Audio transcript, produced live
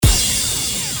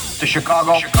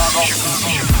Chicago.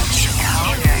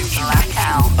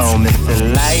 Oh, Mr.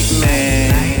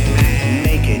 Lightman,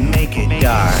 make it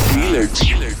dark.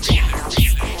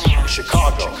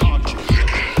 Chicago.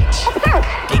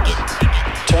 Dig it.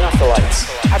 Turn off the lights.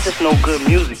 I just know good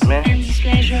music, man.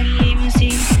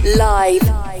 Live,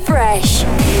 fresh,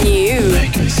 new.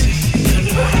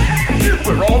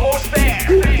 We're almost there.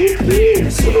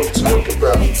 That's what I'm talking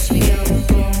about.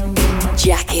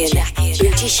 Jackin',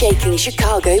 booty shaking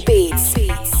Chicago beats.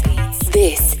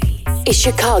 This is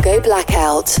Chicago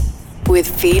Blackout with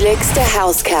Felix the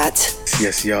Housecat.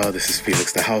 Yes, y'all, this is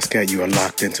Felix the Housecat. You are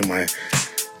locked into my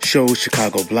show,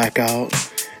 Chicago Blackout.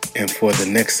 And for the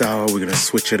next hour, we're going to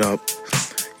switch it up.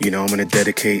 You know, I'm going to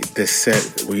dedicate this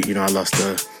set. I lost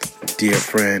a dear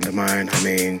friend of mine. I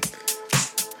mean,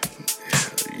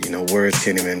 words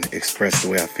can't even express the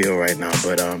way I feel right now.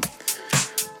 But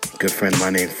good friend of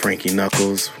mine named Frankie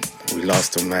Knuckles. We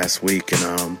lost him last week.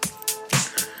 And,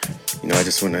 I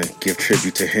just want to give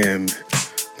tribute to him,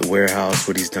 the Warehouse,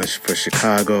 what he's done for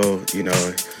Chicago. He's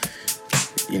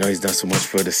done so much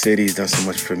for the city. He's done so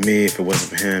much for me. If it wasn't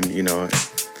for him,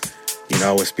 I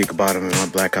always speak about him in my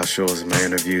Blackout shows and my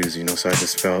interviews, so I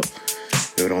just felt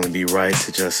it would only be right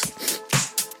to just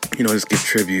give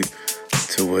tribute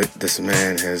to what this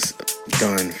man has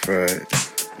done for,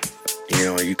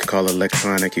 you could call it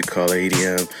electronic, you could call it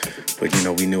EDM, but,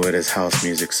 we knew it as house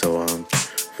music. So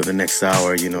for the next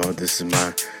hour, this is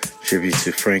my tribute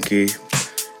to Frankie.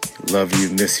 Love you,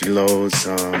 miss you loads.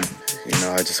 I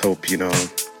just hope, his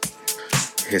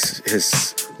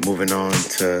moving on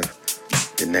to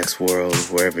the next world,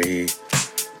 wherever he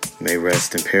may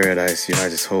rest in paradise. I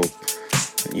just hope,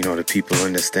 the people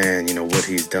understand, what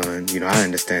he's done. I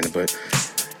understand it, but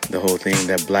the whole thing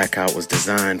that Blackout was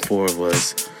designed for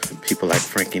was people like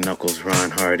Frankie Knuckles,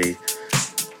 Ron Hardy,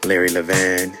 Larry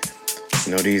Levan.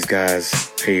 These guys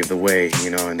paved the way,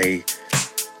 and they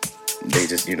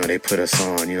just, they put us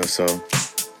on, so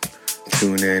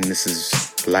tune in. This is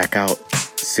Blackout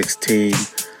 16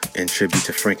 in tribute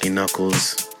to Frankie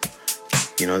Knuckles.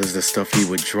 This is the stuff he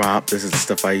would drop. This is the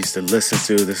stuff I used to listen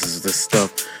to. This is the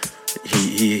stuff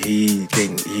he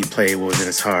played what was in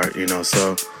his heart,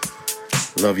 So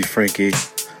love you, Frankie.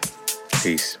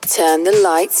 Peace. Turn the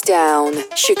lights down.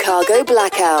 Chicago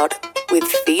Blackout with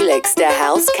Felix the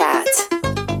Housecat.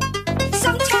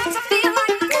 Sometimes I feel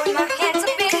like throwing my hands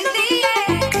up in the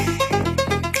air.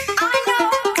 I know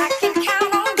I can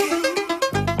count on you.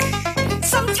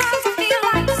 Sometimes I feel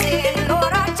like saying,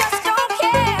 Lord, I just don't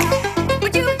care.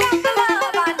 But you got the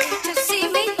love I need to see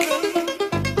me through.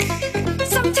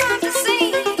 Sometimes it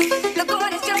seems the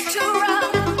going is just too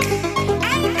rough,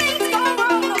 and things go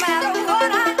wrong no matter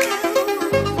what I do.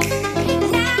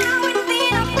 Now and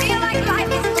then I feel like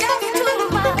life is just too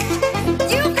much.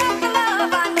 You got the love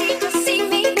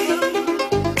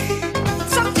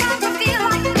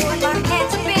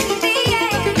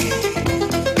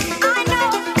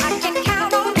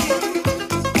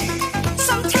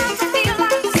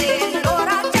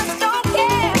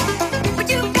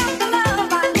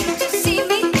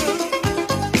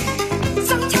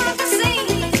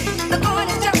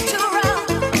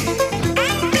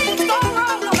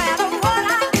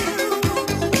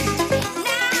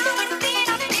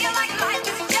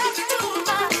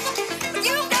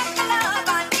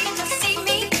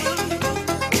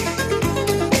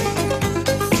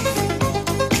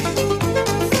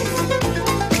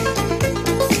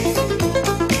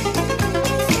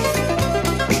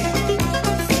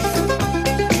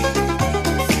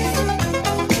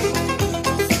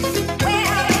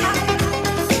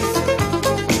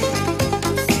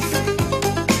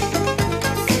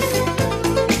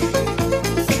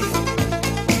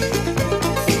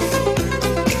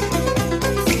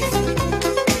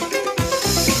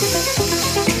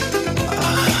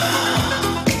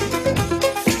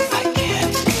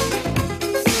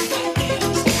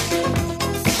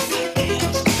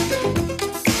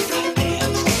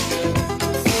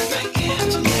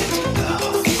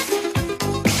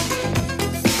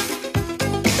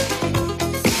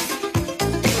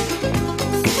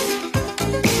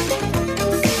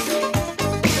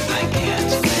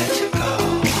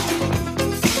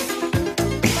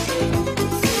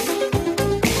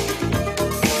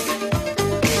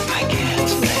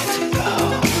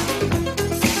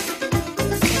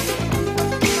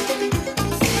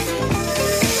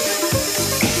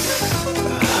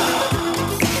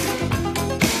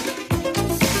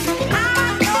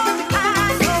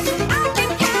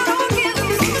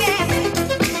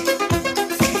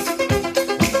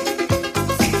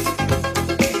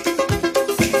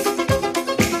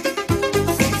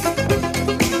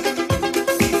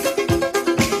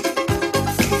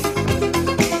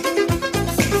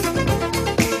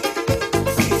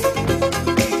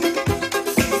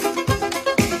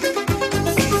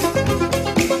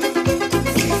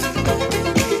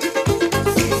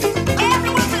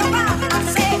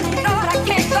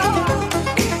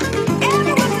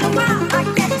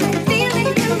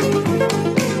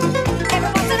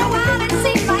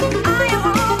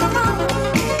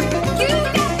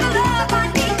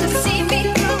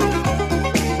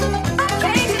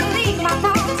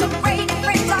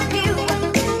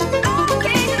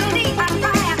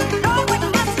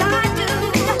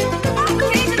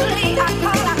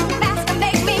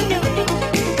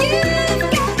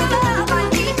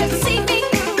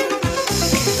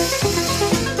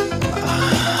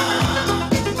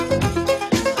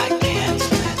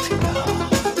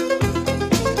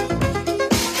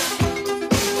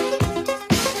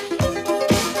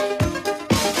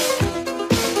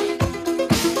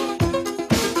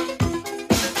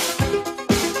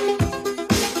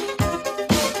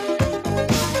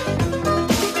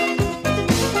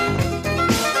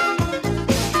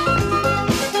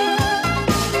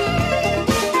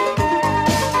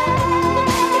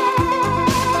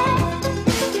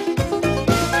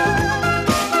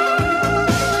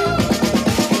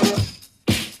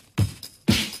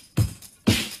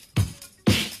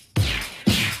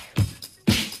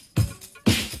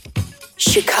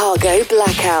Chicago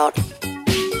Blackout.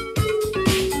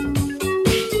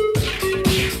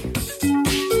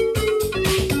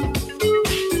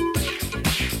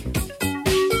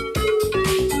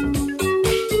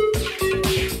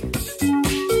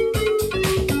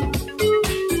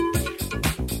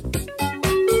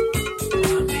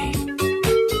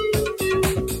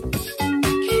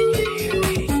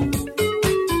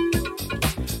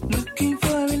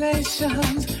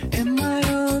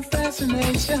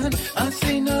 I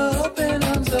see no open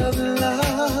arms of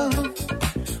love.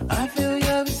 I feel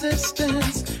your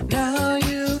resistance. Now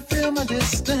you feel my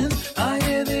distance. I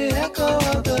hear the echo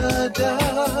of the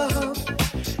dove.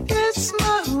 It's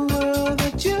my world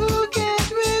that you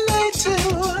can't relate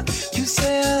to. You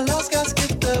say I lost, got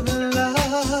skipped of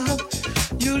love.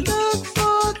 You look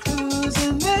for clues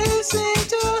and they seem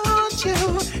to haunt you.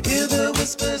 Hear the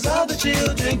whispers of the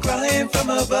children crying from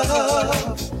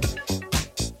above.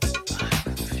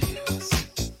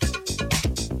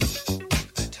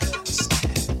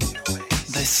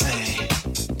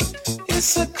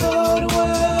 It's a cold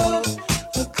world,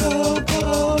 a cold,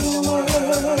 cold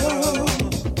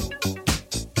world.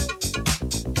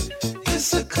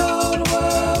 It's a cold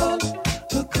world,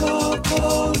 a cold,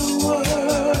 cold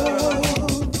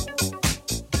world.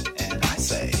 And I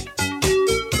say,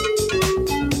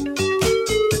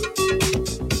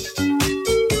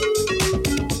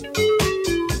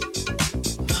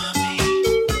 Mommy,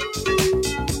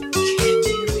 can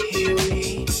you hear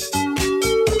me?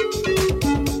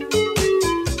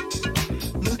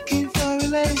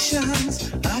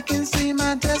 I can see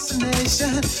my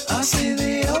destination. I see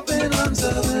the open arms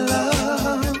of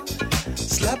love.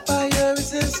 Slapped by your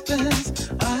resistance.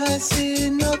 I see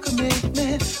no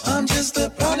commitment. I'm just a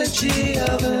prodigy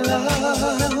of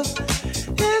love.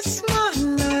 It's my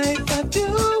life. I do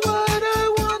what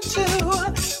I want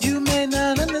to. You may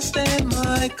not understand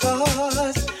my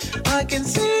cause. I can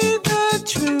see the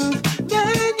truth.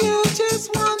 Then you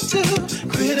just want to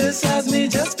criticize me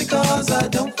just because I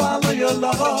don't follow your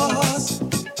laws.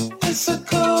 It's a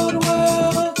cold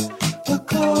world, a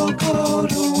cold,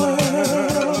 cold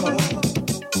world.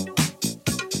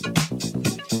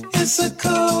 It's a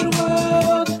cold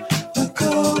world, a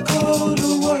cold, cold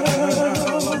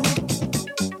world.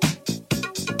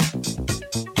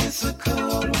 It's a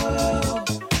cold world,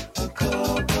 a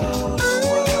cold, cold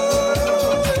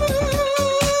world.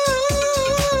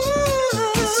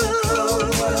 It's a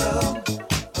cold world,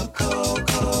 a cold,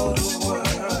 cold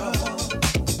world.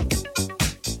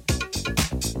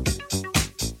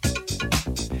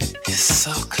 It's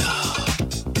so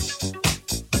cold.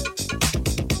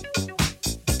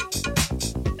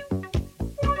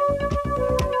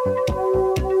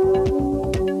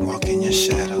 Walk in your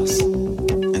shadows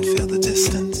and feel the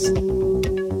distance.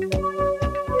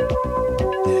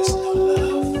 There's no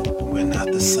love. We're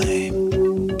not the same.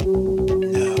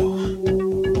 No.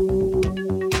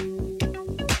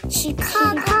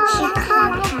 Chicago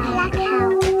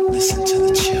Blackout. Listen to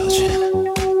the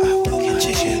children. I will get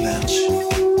you your lunch.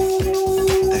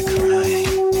 They're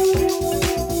crying.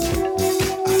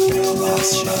 I will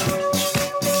lost you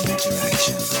in the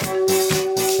direction.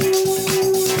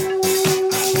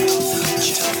 I will not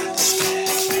you to understand.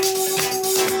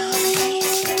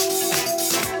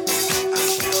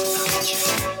 I will not you.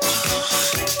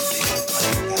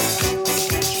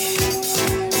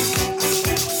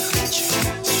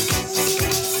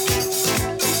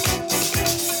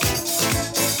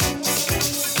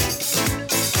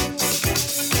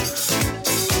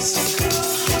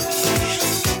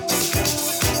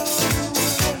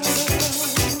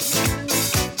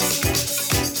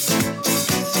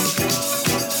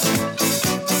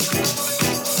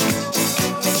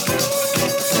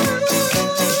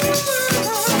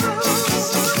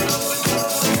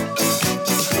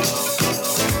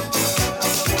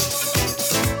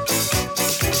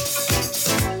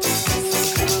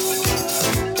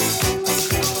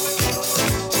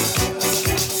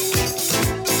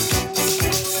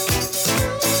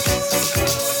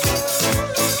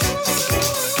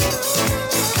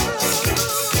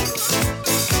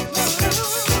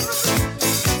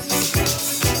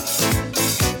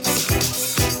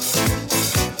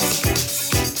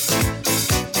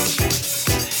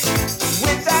 Feel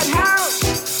like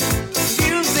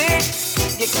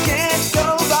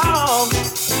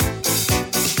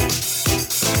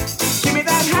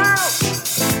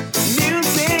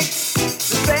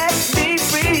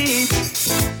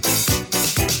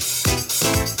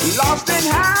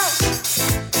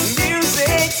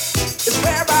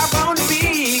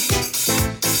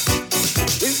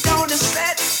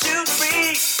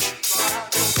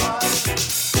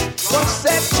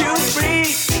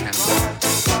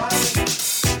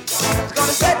I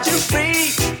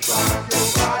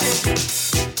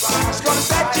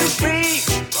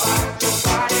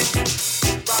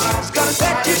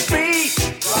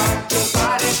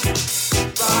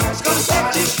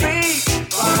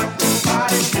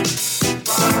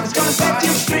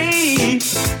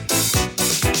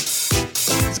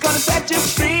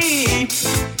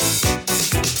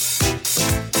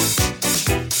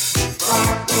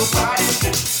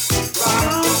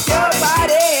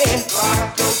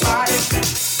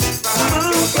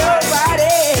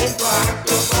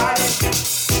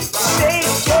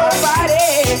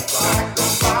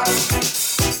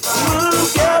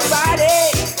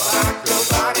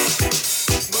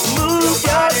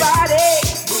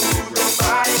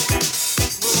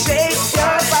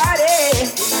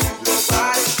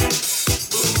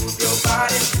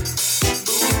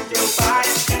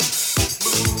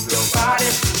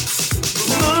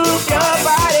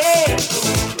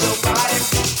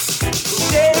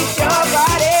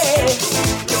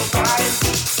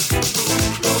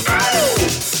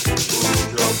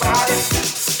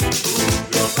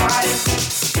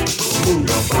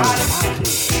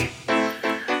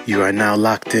are now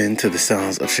locked in to the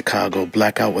sounds of Chicago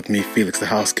Blackout with me, Felix the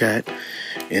House Cat.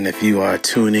 And if you are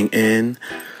tuning in,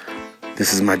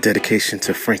 this is my dedication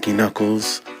to Frankie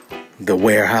Knuckles, The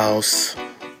Warehouse,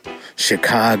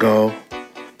 Chicago.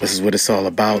 This is what it's all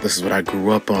about. This is what I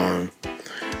grew up on.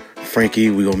 Frankie,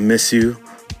 we gonna miss you.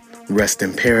 Rest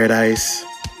in paradise.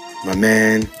 My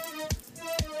man,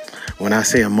 when I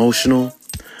say emotional,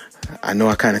 I know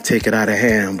I kind of take it out of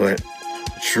hand, but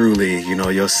truly, you know,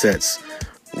 your sets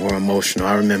were emotional.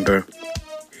 I remember,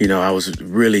 you know, I was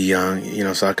really young, you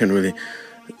know, so I couldn't really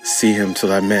see him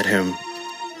till I met him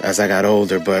as I got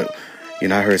older. But, you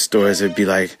know, I heard stories, it'd be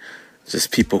like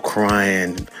just people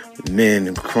crying,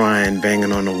 men crying,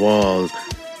 banging on the wall,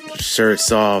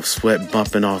 shirts off, sweat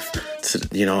bumping off to,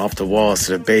 you know, off the walls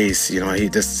to the base. You know,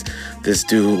 this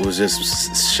dude was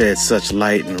just shed such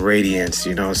light and radiance,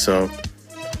 you know. So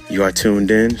you are tuned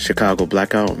in, Chicago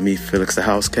Blackout, me, Felix the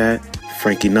House Cat,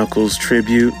 Frankie Knuckles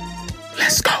tribute.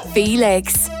 Let's go.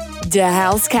 Felix the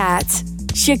House Cat,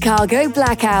 Chicago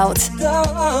Blackout.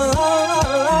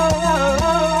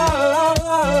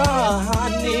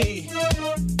 Honey,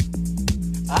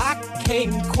 I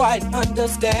can't quite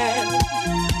understand.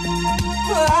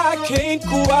 I can't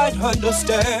quite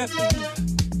understand.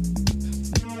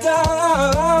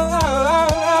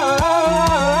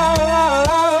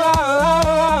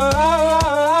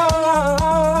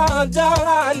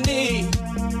 Darling,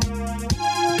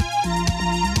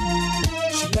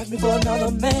 she left me for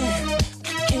another man. I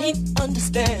can't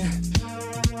understand.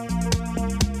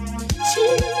 She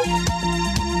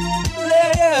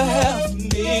left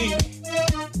me.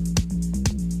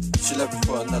 She left me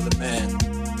for another man.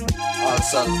 All the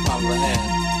size of the palm of her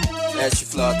hand. As she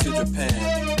flew out to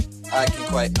Japan, I can't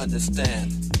quite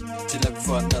understand. She left me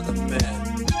for another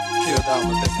man. Killed all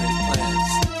my best made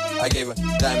plans. I gave her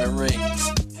diamond rings,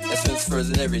 essence furs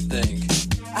and everything.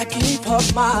 I gave her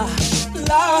my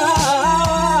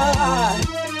life.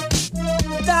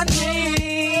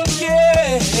 Darling,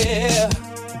 yeah.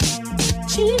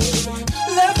 She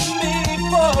left me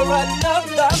for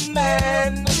another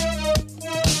man.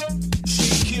 She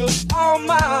killed all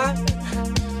my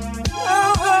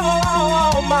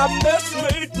best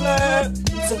made plans.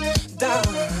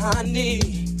 Donnie,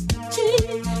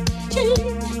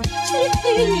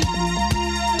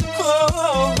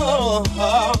 oh.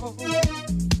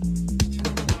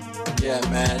 Yeah,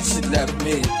 man, she left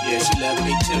me. Yeah, she left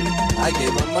me too. I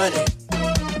gave her money.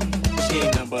 She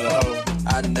ain't nothing but a hoe.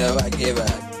 I know, I gave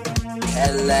her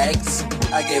Cadillacs.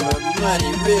 I gave her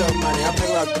money, real money. I'm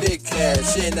talking about big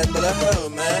cash. She ain't nothing but a hoe,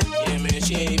 man. Yeah, man,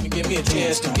 she ain't even give me a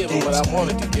chance to give her what I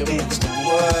wanted to give her.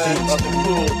 What? Fucking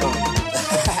fool,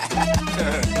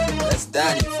 That's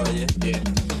Donnie for you. Yeah.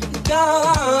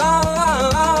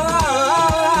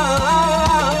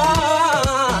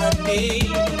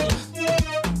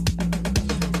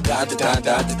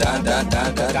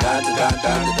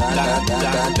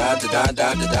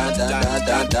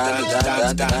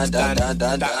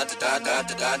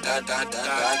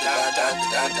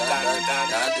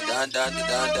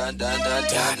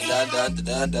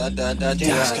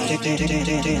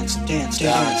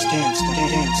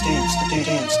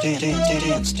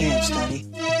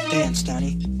 Dance,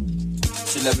 Donnie.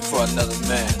 She left me for another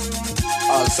man.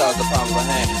 All the size of the palm of her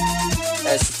hand.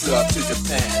 As she flew out to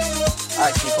Japan,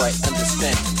 I can't quite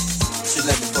understand. She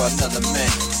left me for another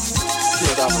man.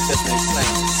 Killed all my best made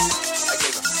plans. I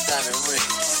gave her diamond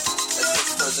rings,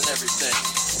 essence furs and everything.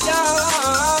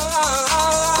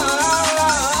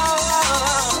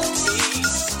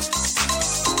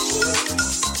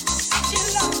 She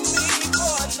left me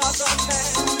for another man.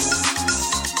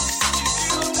 She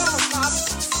killed all my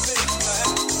best made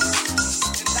plans.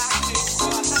 And I can't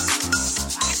quite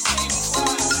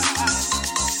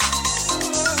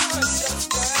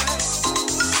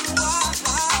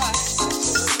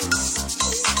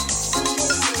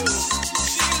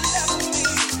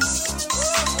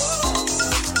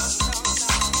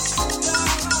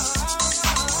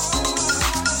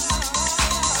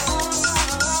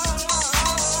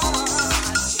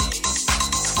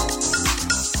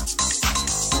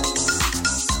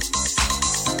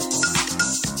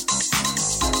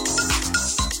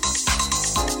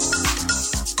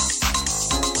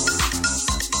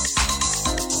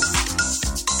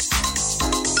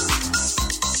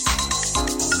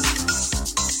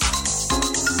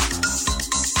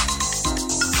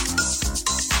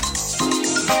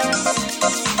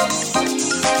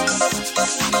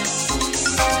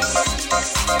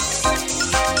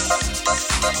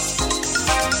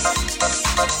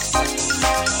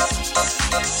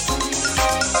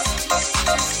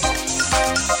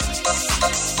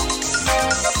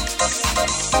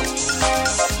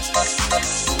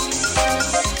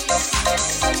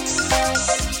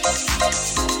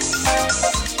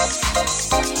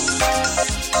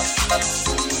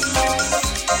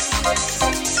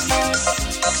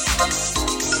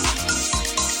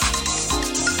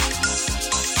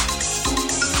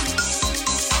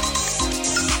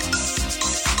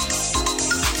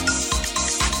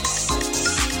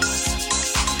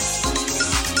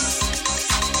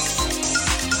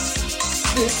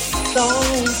this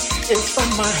song is from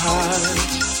my heart.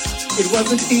 It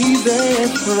wasn't easy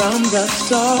from the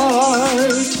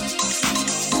start.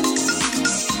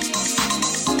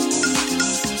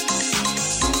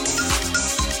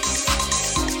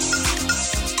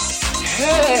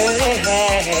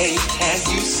 Hey, can't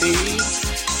you see?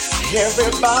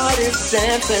 Everybody's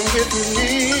dancing with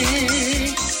me.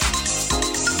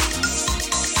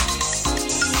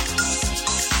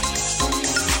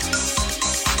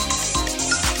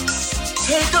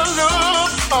 Take a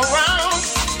look around,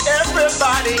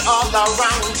 everybody all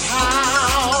around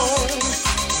town.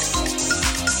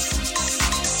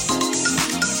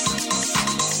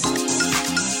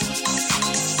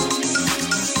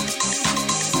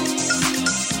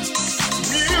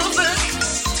 Music,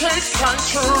 take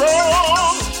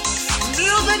control.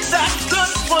 Music that's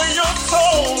good for your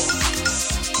soul.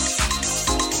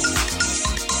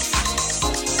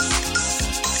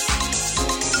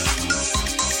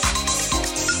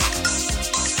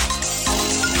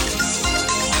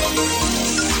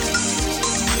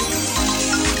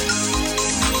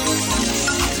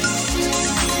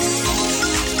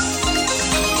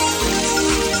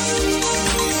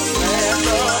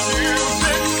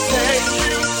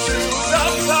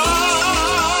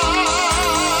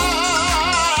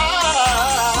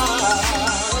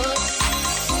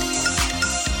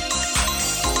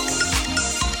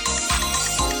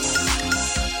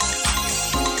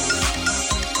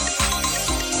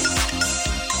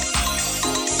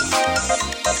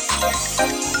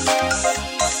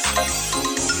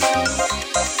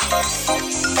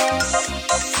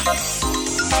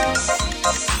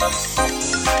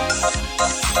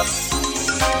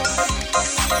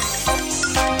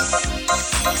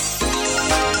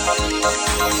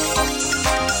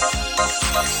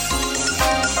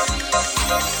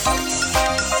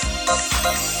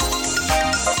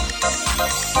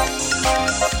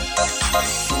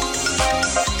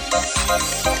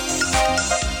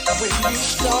 When you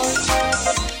start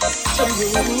to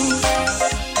move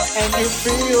and you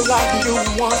feel like you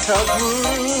want to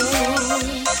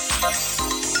groove,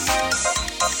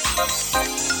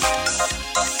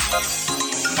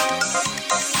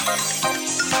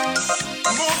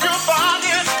 move your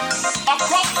body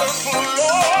across the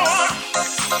floor,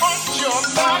 punch your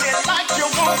body like you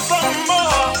want some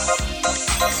more.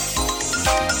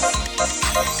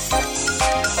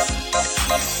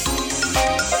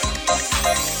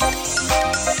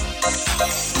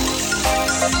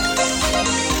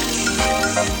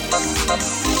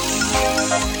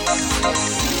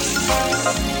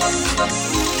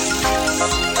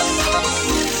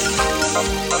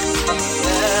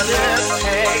 Let it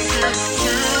take you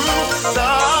to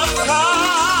the top.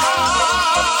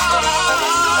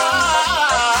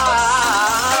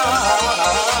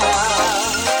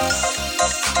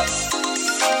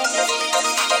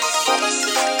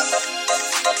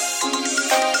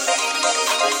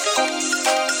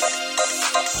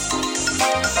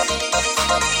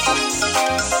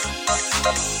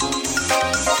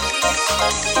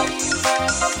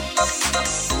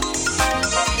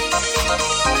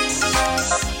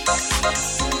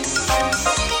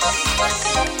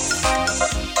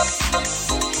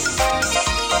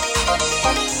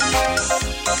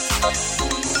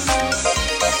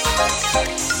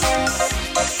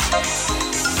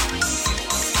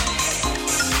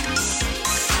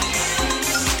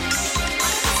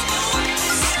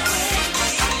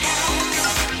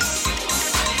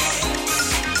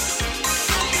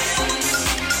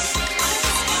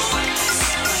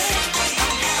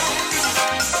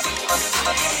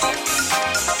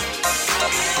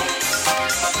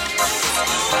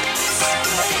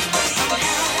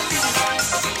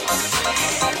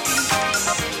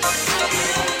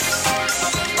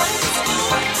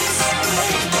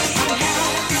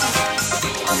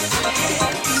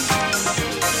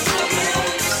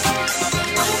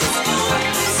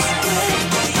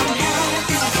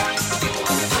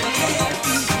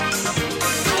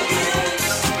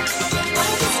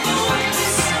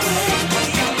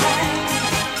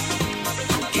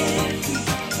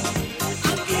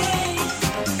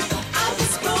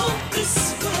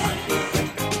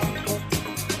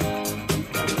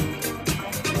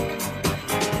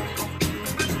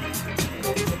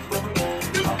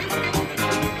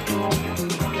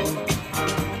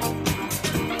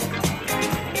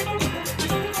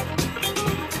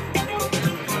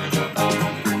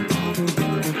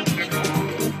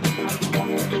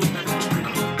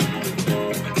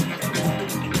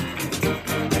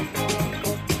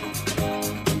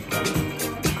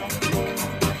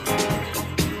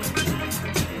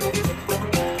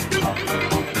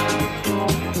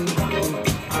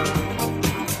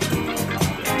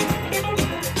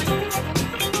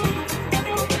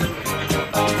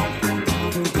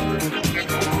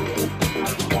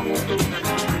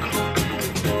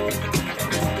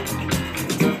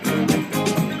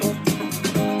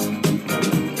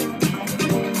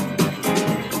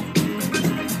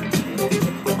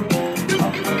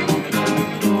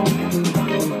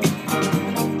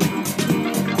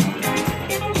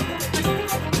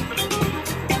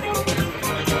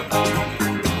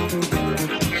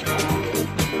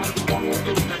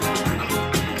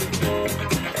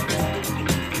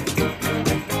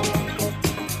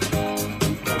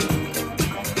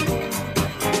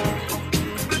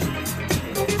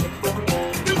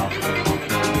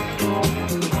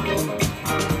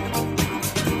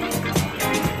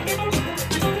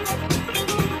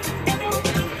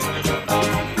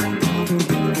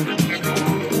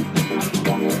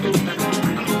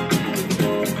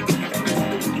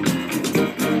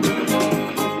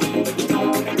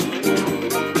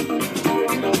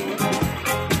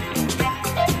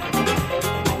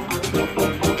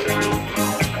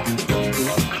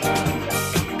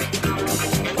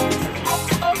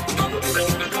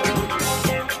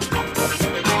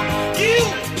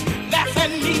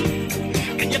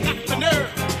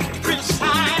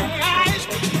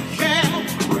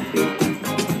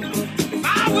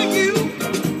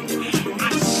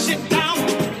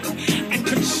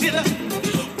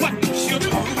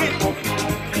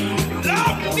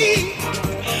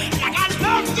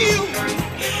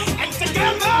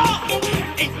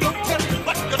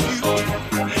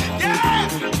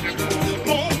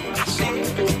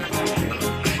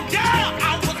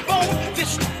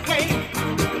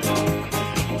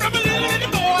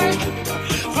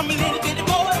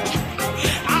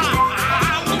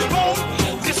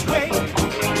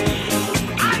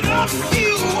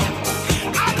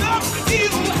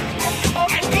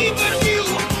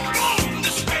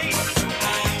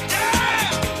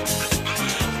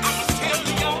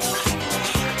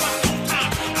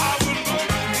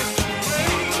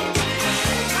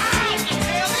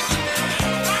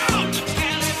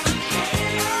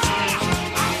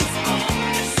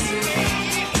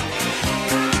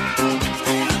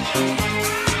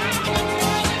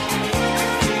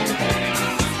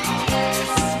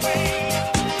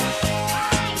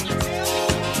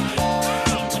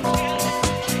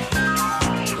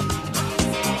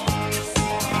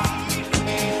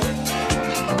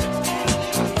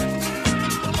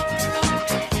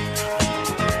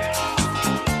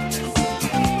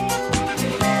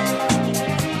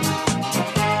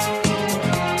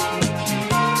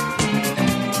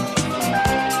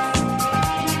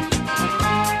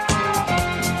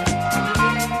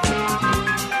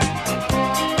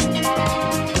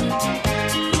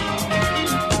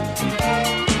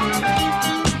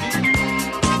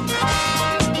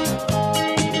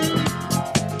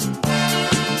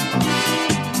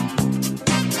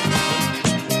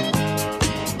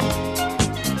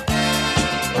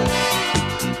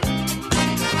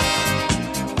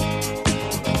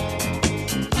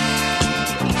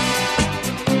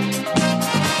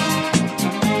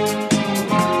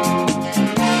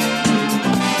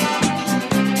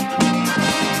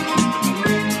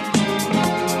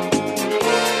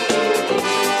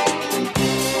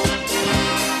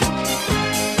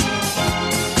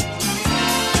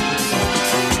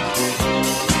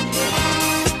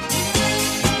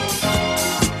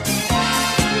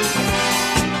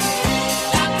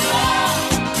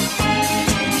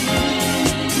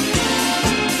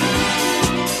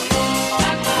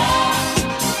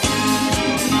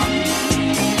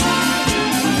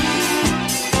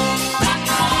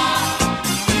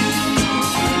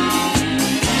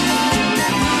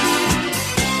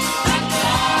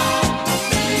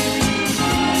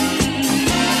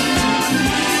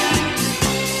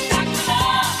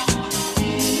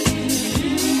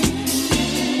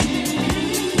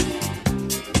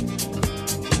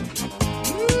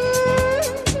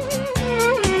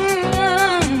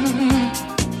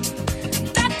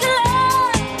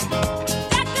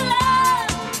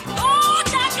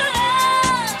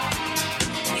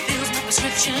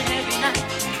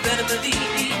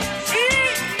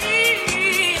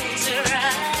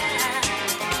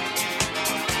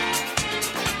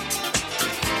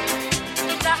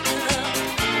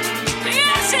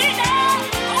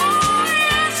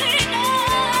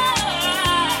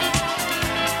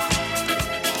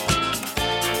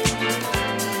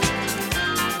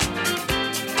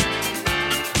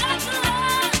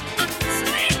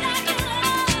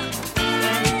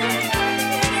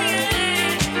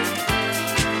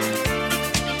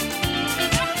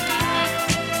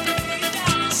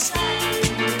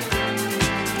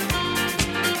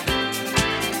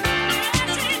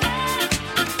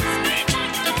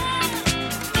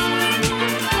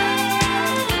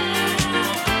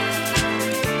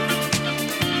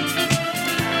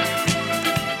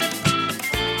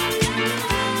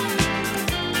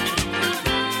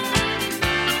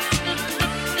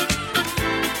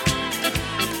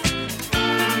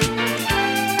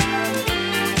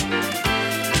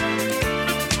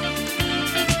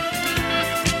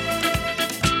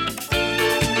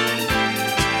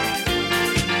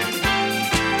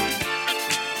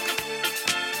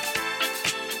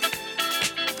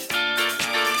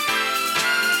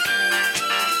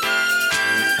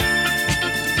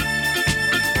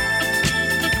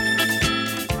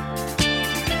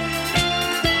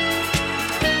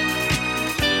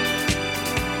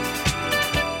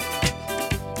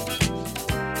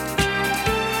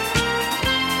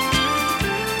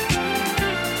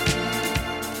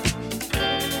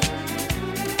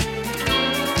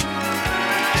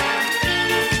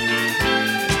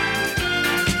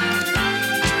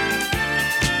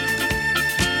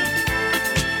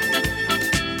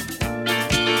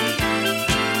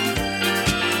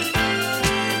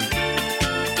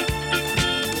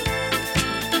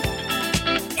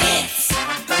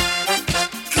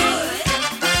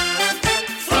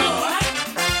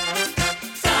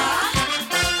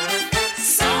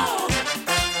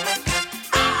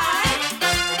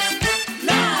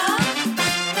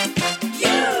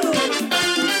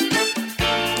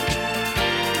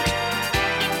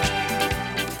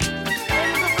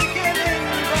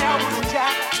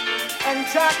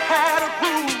 Jack had a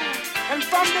groove, and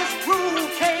from this groove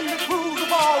came the grooves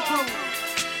of all grooves.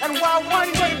 And while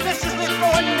one day viciously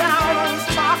throwing down on his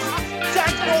box,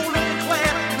 Jack boldly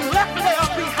declared, "Let there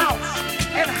be house,"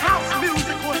 and house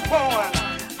music was born.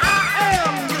 I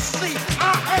am your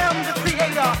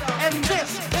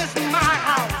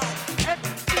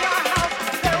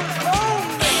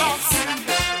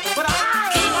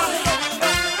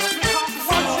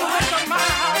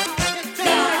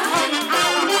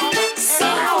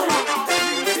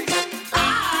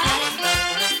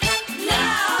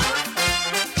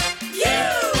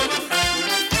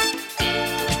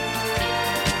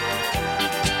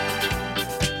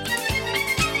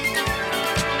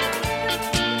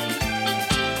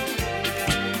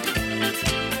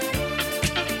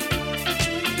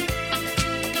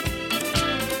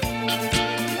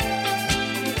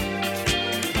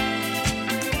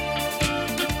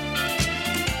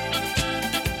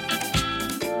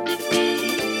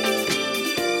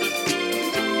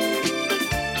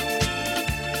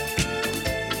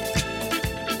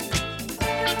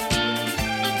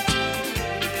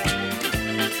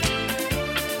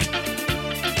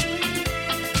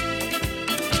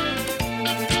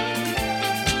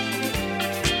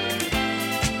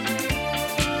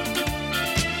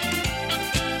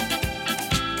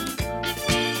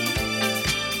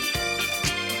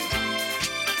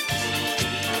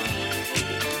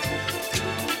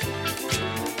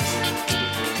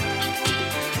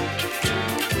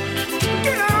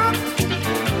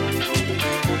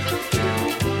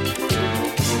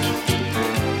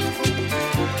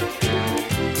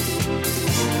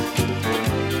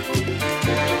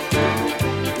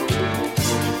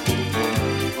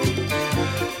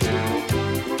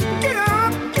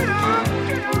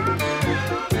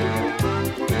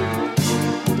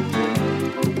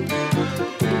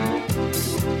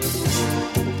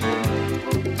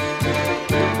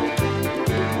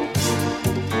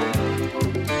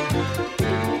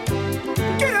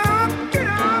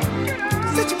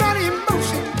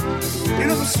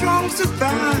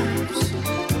survives.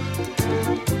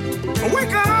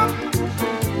 Wake up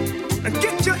and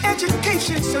get your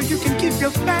education so you can keep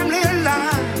your family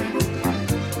alive.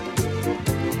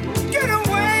 Get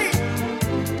away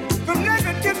from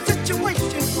negative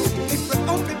situations. It will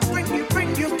only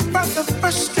bring you further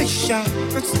frustration.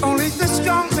 It's only the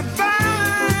strong survive.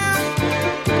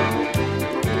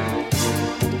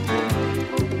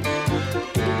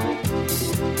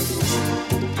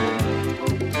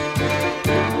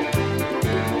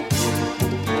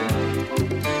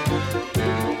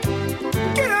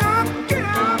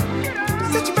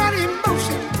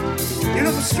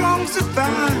 Strong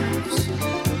survives.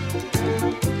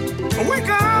 Wake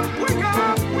up,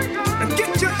 and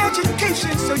get your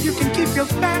education so you can keep your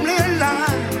family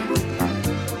alive.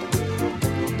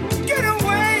 Get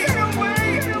away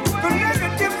from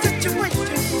negative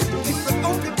situations. It will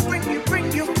only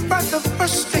bring you further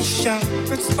frustration.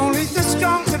 It's only the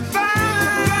strong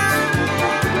survive.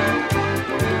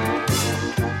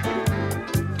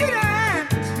 Get out,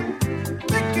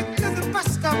 take it to the bus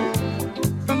stop.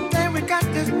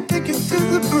 Take it to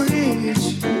the bridge.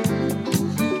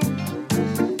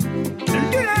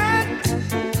 Do that.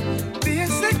 Being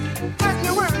sick has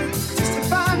no worry. Just to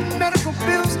buy medical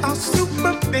bills are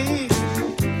super big.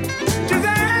 Do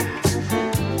that.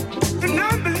 The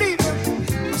non-believer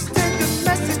will stay the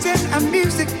message in our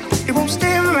music. It won't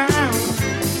stay around.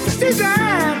 Do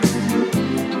that.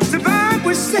 Survive,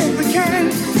 we say we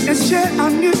can, and share our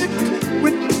music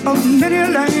with many a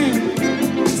land.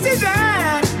 See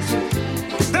that.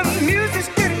 The music's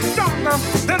getting stronger.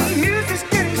 The music's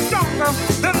getting stronger.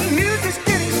 The music's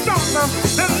getting stronger.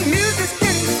 The music's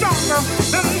getting stronger.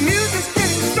 The music's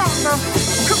getting stronger.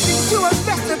 Cooking to a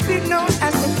recipe known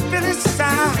as the Philly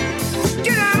sound.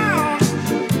 Get out.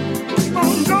 Keep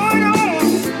on going on.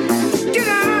 Get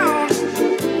out.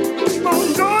 Keep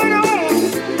on going on.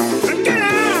 Get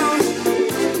out.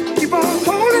 Keep on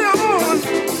holding on.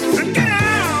 Get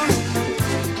out.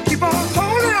 Keep on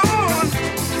holding on.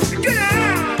 Get out.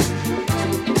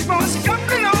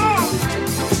 Scuffling on,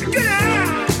 get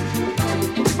out.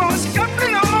 Keep on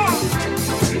scuffling on,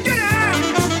 get out.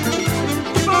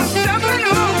 Keep on scuffling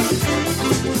on.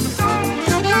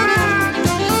 Don't mind.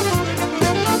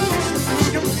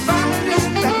 Your body love. Don't mind. Your body love. Your body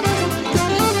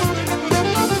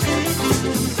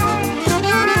love.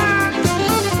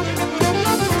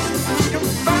 Your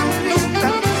body.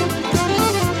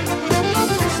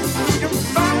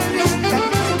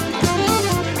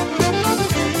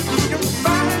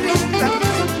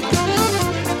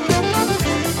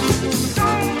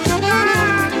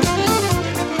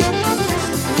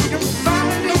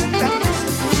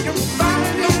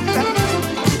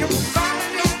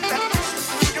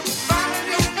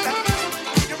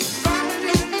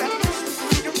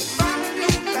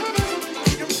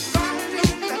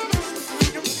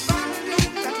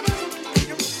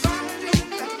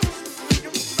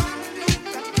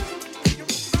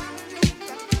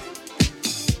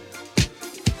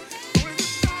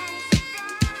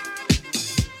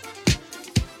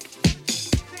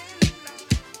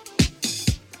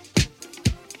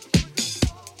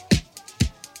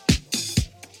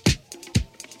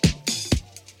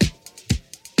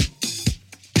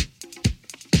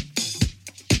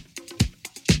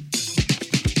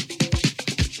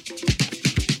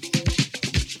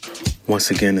 Once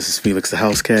again, this is Felix the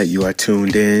House Cat. You are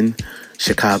tuned in,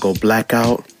 Chicago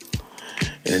Blackout.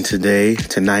 And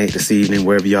tonight, this evening,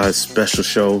 wherever you are, a special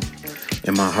show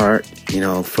in my heart,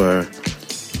 for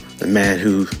the man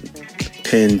who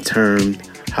penned, termed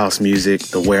house music,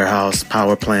 the warehouse,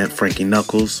 power plant, Frankie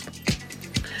Knuckles.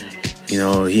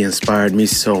 He inspired me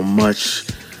so much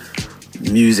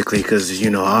musically because,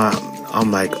 I'm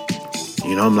like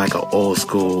an old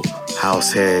school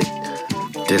house head,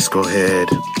 disco head,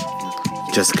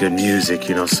 just good music,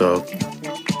 so,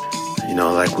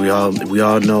 like we all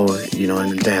know, in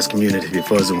the dance community, if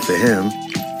it wasn't for him,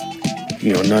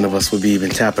 none of us would be even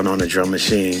tapping on a drum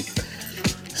machine,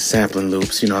 sampling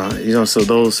loops, so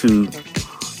those who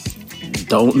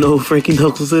don't know who Frankie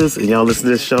Knuckles is, and y'all listen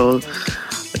to this show,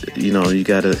 you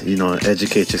gotta,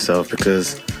 educate yourself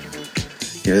because,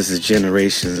 this is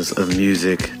generations of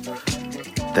music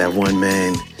that one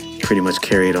man pretty much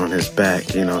carried on his back,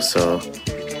 so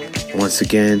once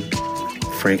again,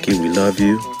 Frankie, we love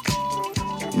you.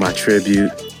 My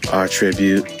tribute, our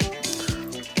tribute.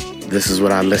 This is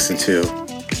what I listen to.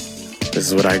 This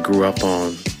is what I grew up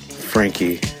on.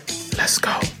 Frankie, let's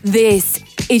go. This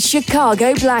is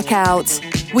Chicago Blackout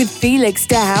with Felix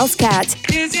the House Cat.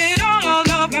 Is it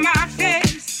all over my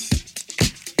face?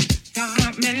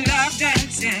 Got me love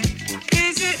dancing.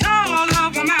 Is it all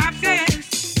over my face?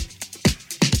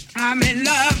 I'm in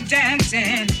love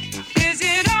dancing. Is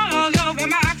it all over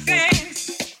my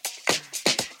face?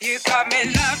 You got me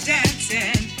love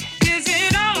dancing. Is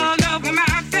it all over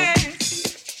my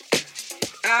face?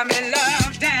 I'm in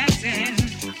love dancing.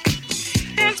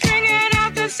 And stringing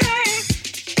out the same.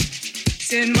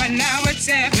 Since when now it's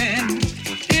 7.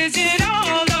 Is it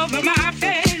all over my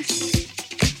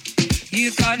face?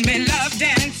 You got me love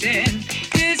dancing.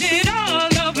 Is it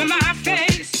all over my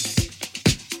face?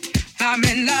 I'm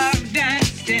in love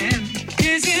dancing.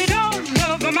 Is it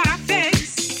all over my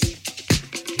face?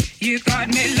 You got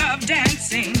me love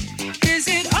dancing. Is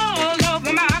it all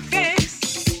over my face?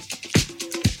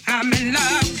 I'm in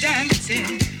love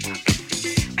dancing.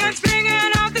 And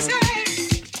springing out the same.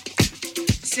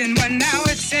 Since when now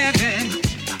it's 7.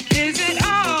 Is it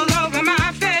all over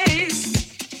my face?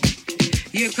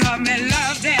 You got me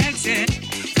love dancing.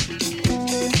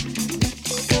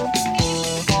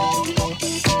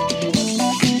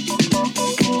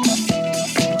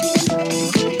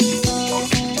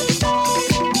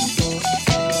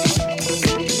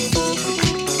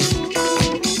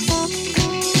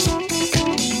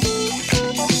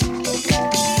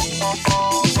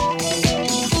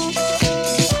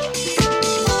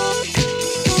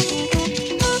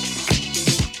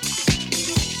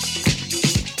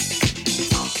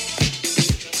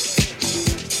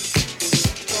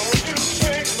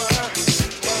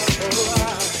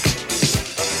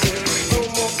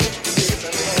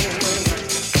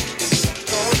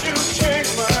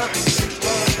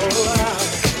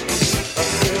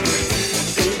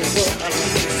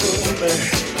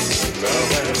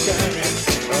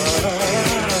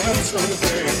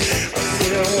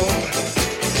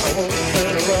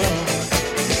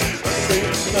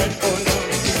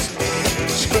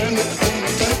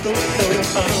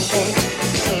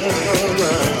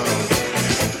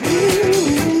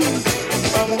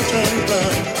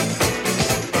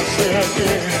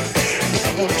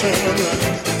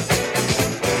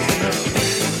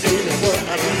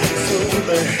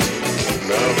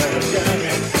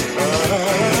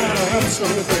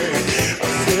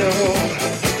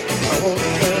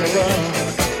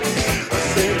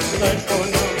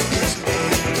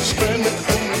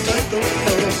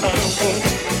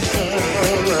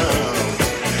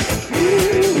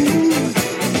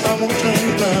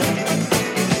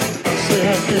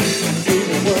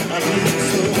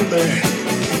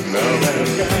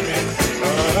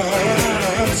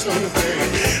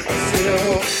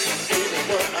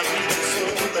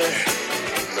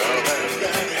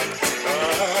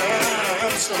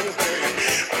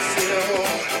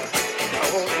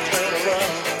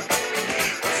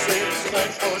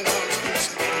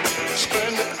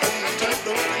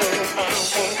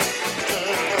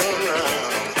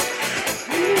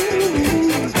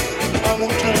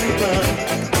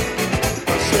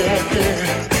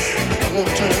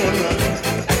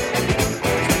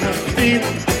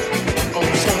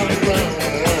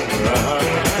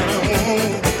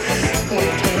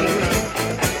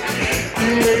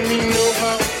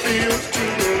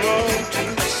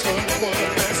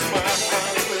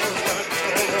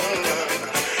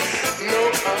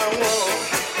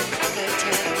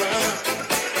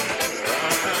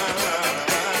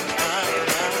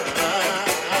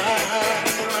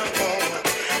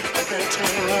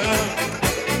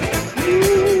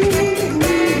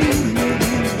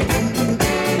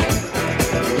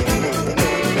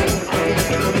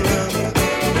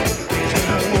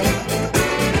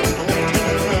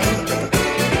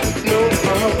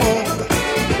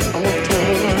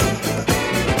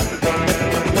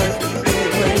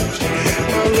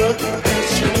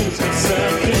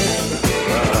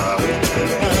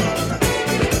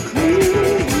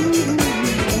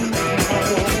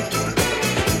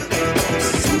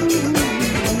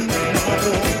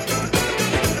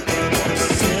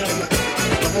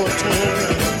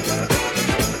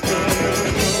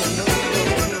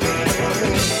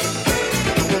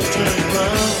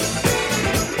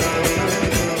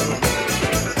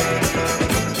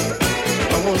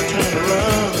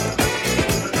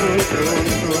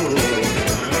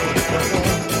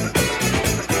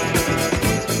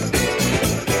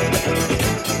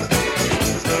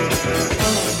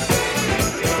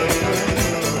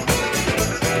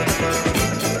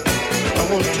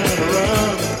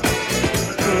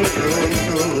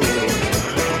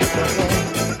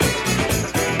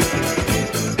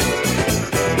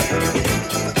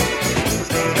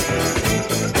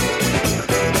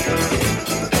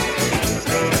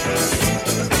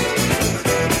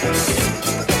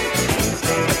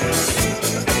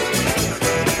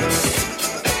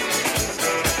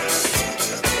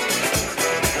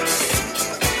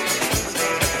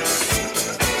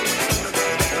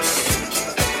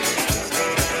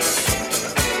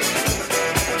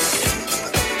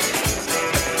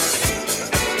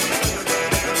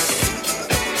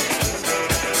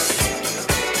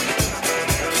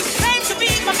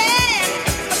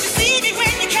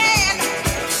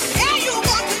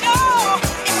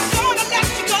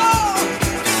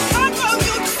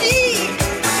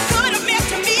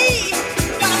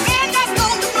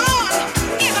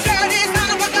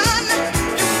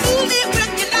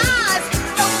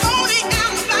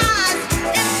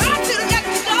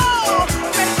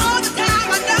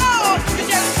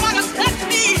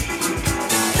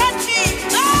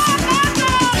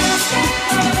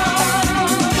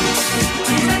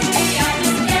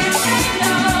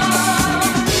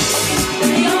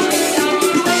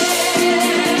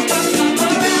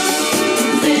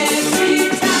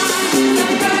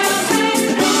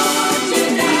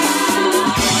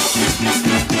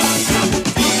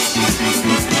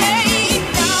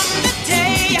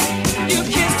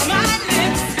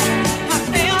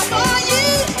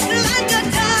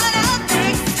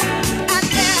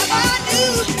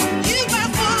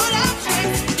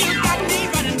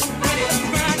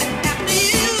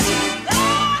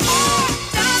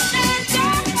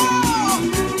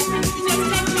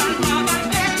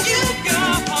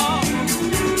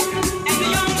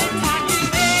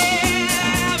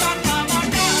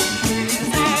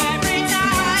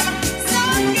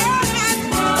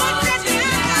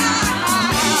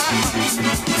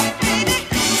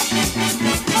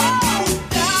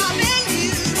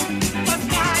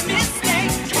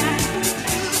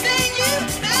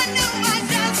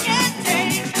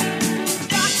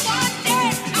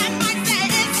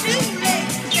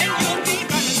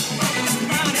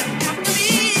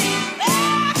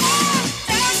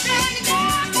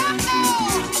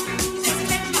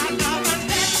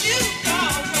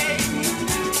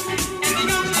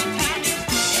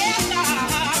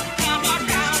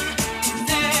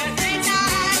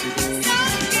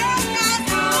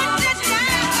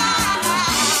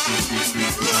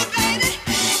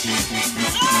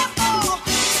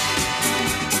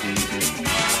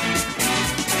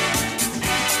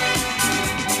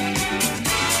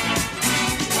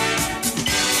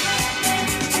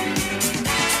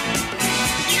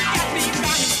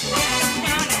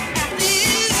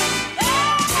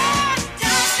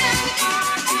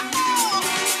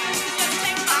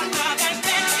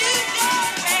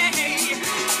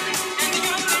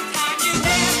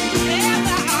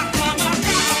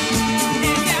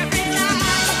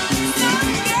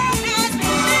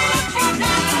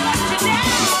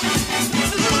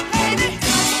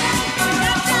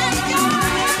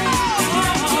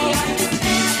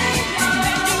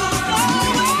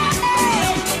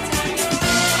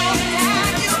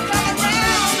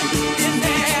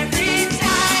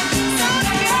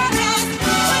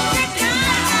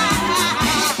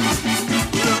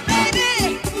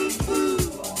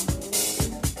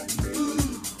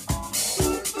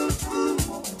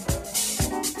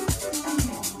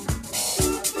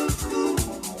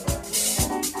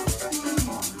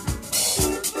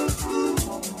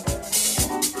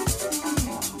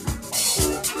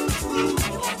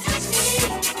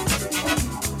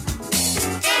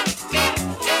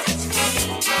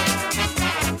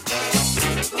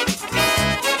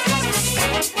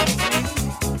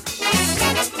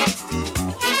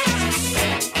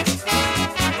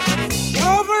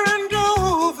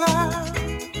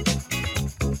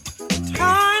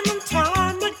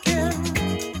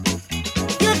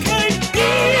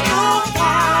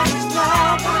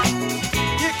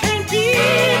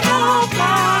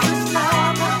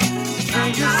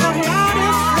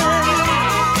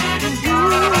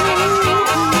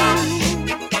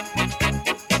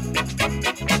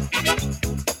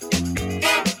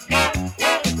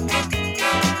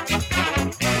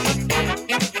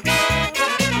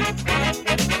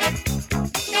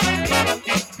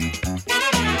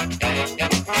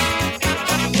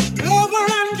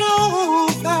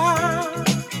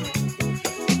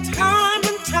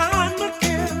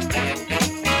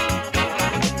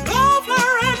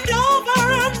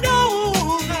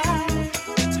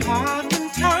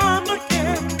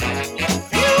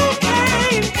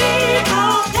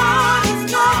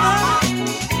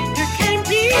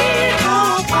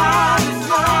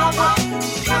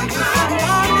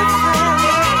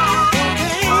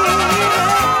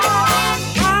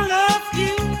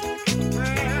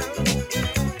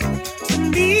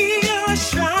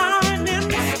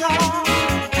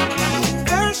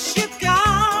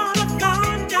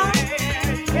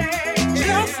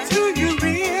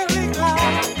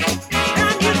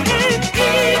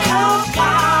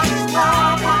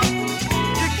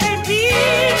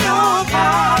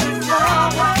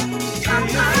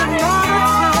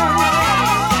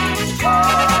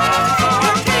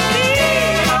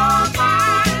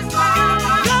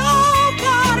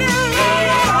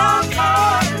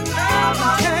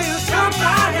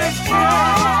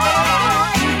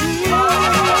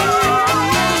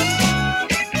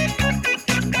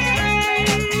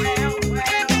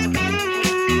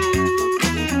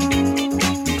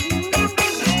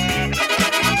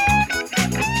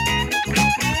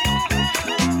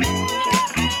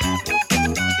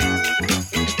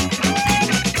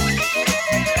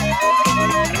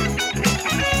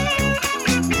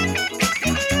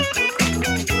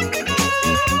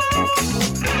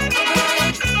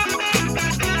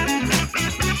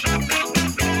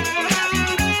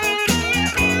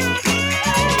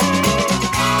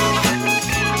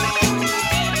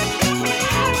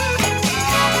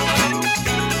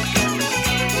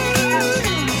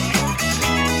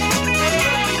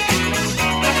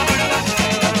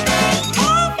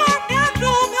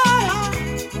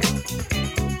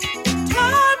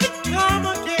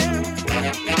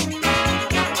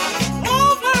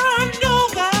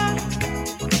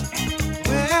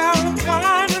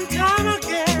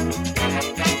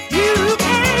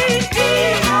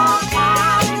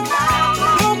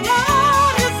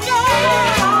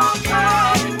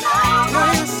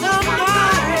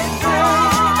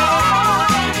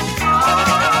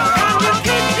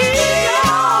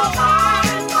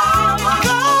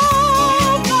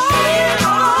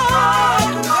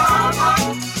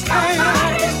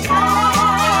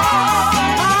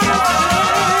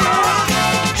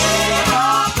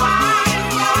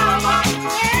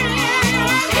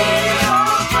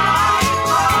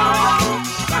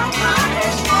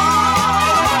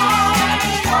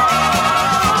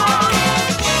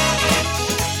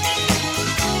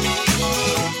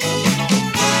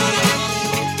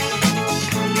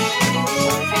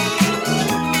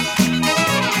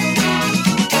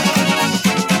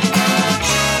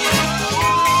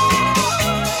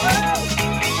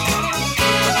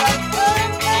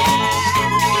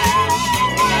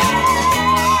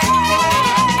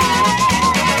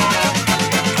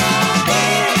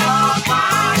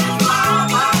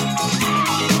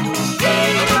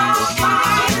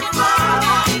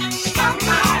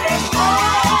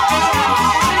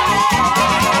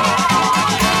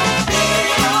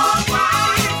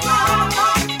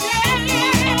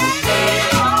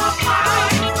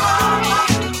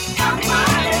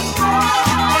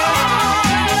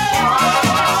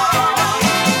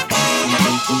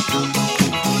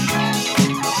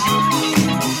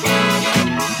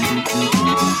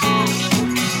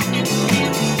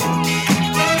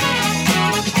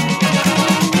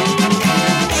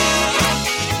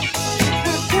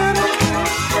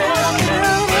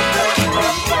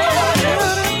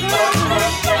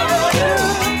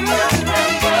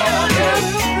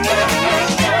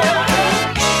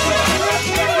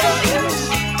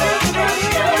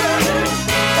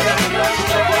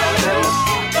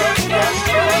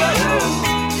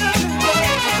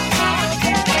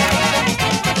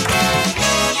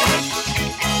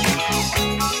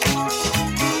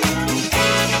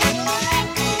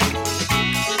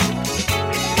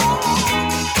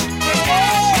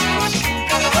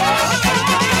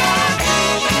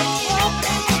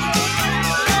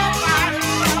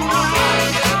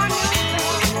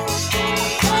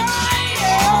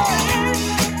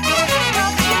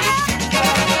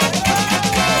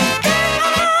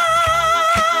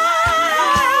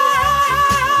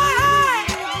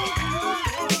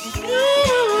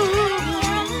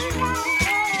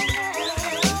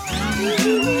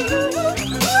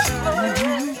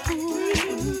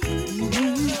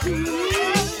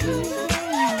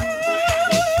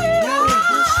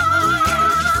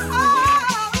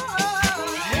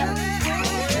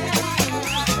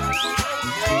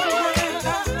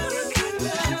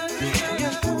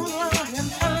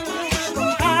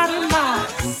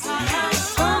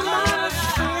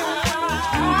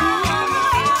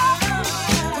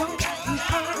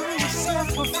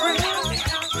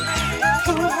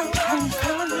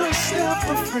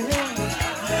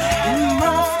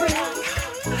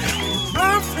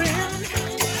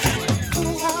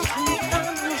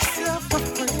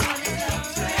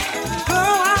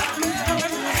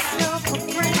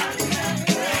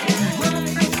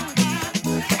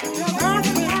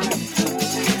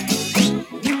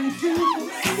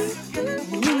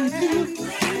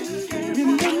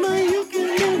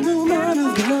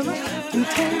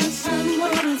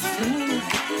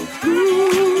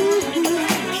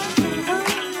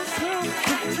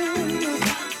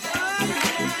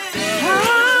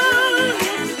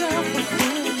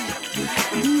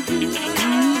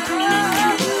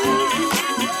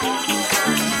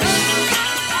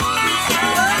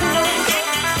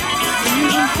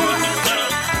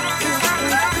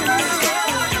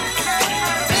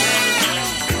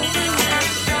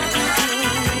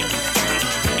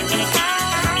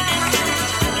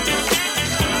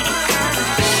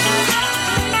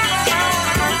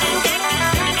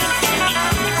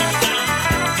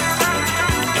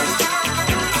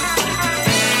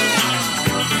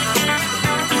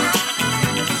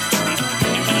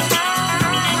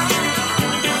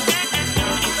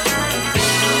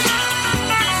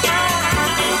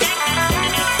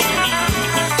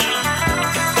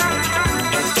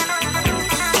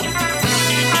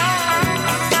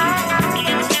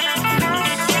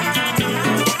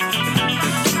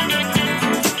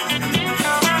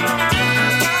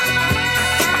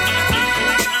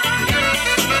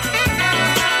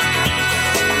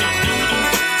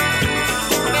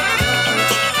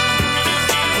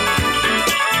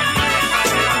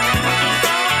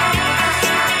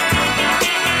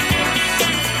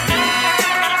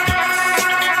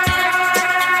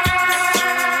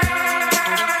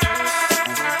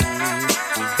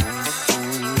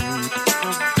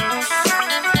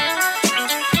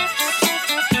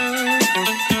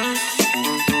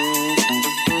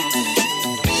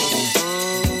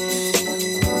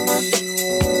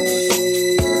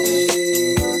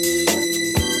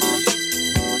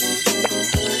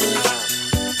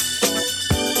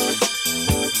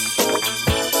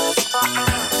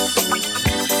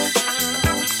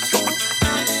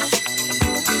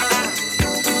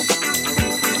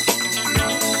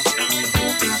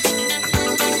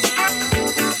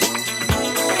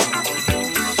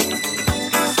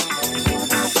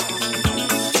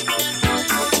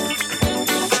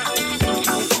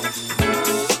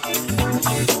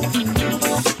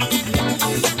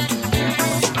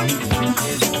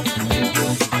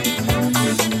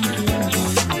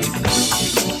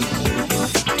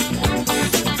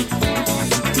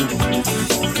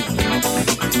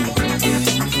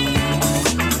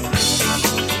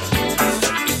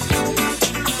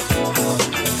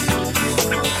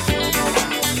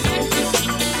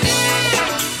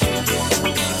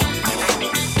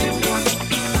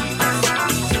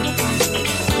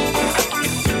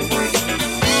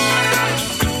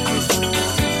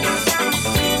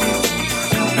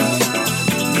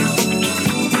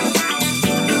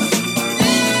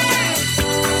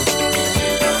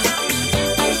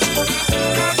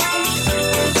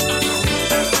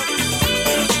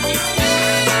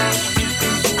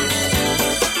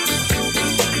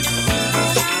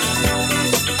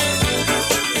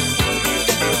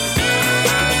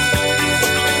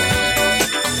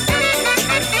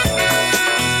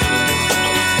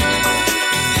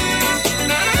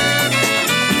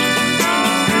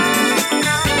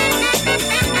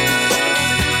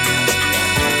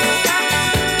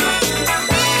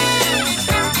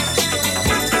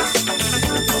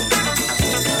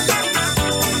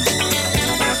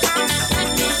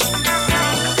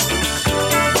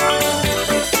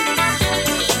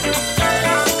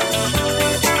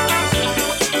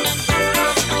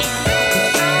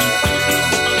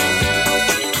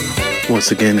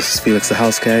 Once again, this is Felix the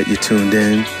House Cat. You're tuned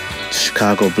in to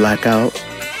Chicago Blackout.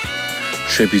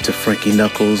 Tribute to Frankie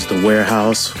Knuckles, The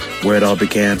Warehouse, where it all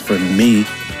began for me.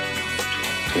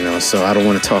 You know, so I don't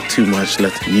want to talk too much.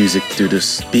 Let the music do the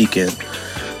speaking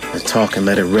and talk and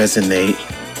let it resonate.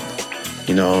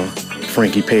 You know,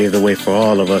 Frankie paved the way for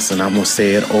all of us, and I'm going to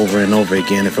say it over and over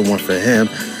again. If it weren't for him,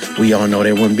 we all know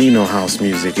there wouldn't be no house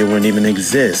music. It wouldn't even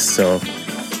exist. So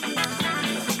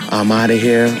I'm out of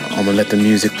here. I'm going to let the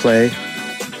music play.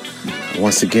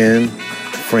 Once again,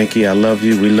 Frankie, I love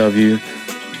you. We love you.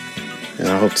 And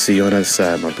I hope to see you on the other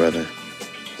side, my brother.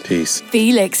 Peace.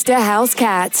 Felix the House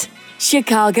Cat,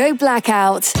 Chicago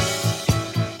Blackout.